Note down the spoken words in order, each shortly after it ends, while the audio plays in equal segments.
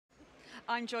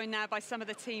I'm joined now by some of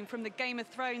the team from the Game of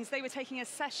Thrones. They were taking a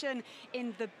session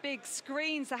in the big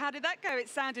screen. So how did that go? It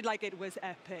sounded like it was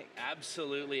epic.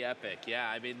 Absolutely epic, yeah.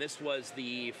 I mean, this was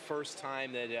the first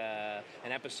time that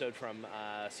an episode from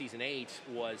Season 8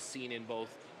 was seen in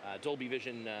both Dolby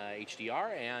Vision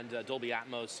HDR and Dolby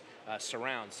Atmos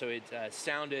surround. So it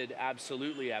sounded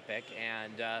absolutely epic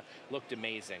and looked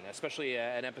amazing, especially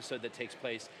an episode that takes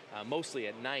place mostly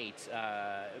at night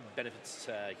benefits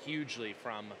hugely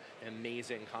from an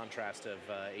amazing contrast of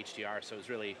HDR. So it was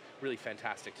really, really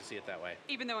fantastic to see it that way.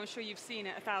 Even though I'm sure you've seen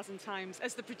it 1,000 times,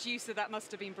 as the producer, that must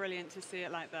have been brilliant to see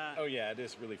it like that. Oh yeah, it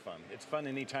is really fun. It's fun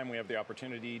anytime we have the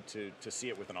opportunity to see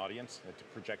it with an audience, to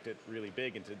project it really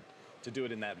big and to do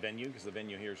it in that venue, because the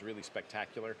venue here is really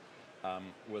spectacular,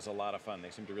 was a lot of fun.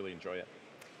 They seem to really enjoy it.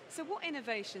 So what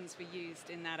innovations were used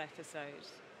in that episode?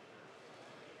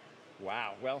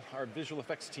 Wow, well, our visual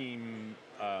effects team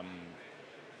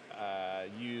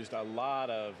used a lot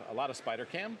of Spider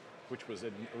Cam, which was a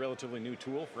relatively new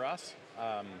tool for us,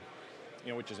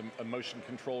 which is a motion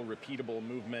control, repeatable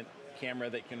movement camera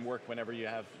that can work whenever you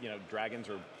have dragons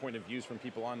or point of views from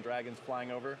people on dragons flying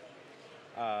over.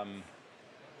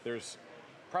 There's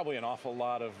probably an awful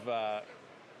lot of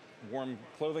warm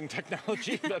clothing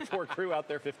technology. That poor crew out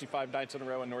there 55 nights in a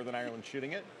row in Northern Ireland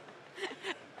shooting it.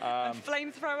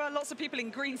 Flamethrower, lots of people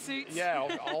in green suits.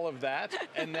 Yeah, all of that.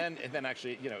 And then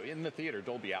actually, in the theater,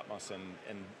 Dolby Atmos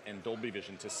and Dolby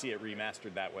Vision, to see it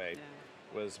remastered that way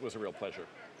was a real pleasure.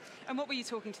 And what were you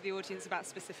talking to the audience about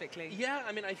specifically? Yeah,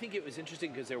 I mean, I think it was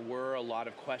interesting because there were a lot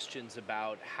of questions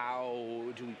about how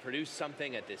do we produce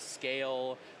something at this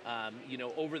scale.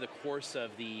 Over the course of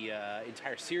the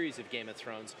entire series of Game of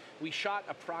Thrones, we shot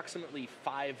approximately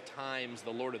 5 times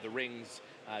the Lord of the Rings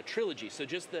trilogy. So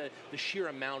just the sheer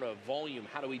amount of volume,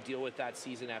 how do we deal with that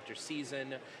season after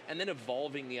season? And then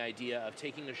evolving the idea of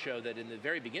taking a show that in the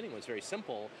very beginning was very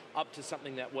simple up to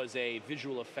something that was a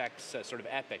visual effects sort of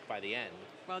epic by the end.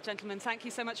 Well, gentlemen, thank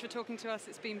you so much for talking to us.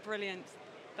 It's been brilliant.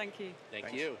 Thank you.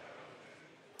 Thanks. You.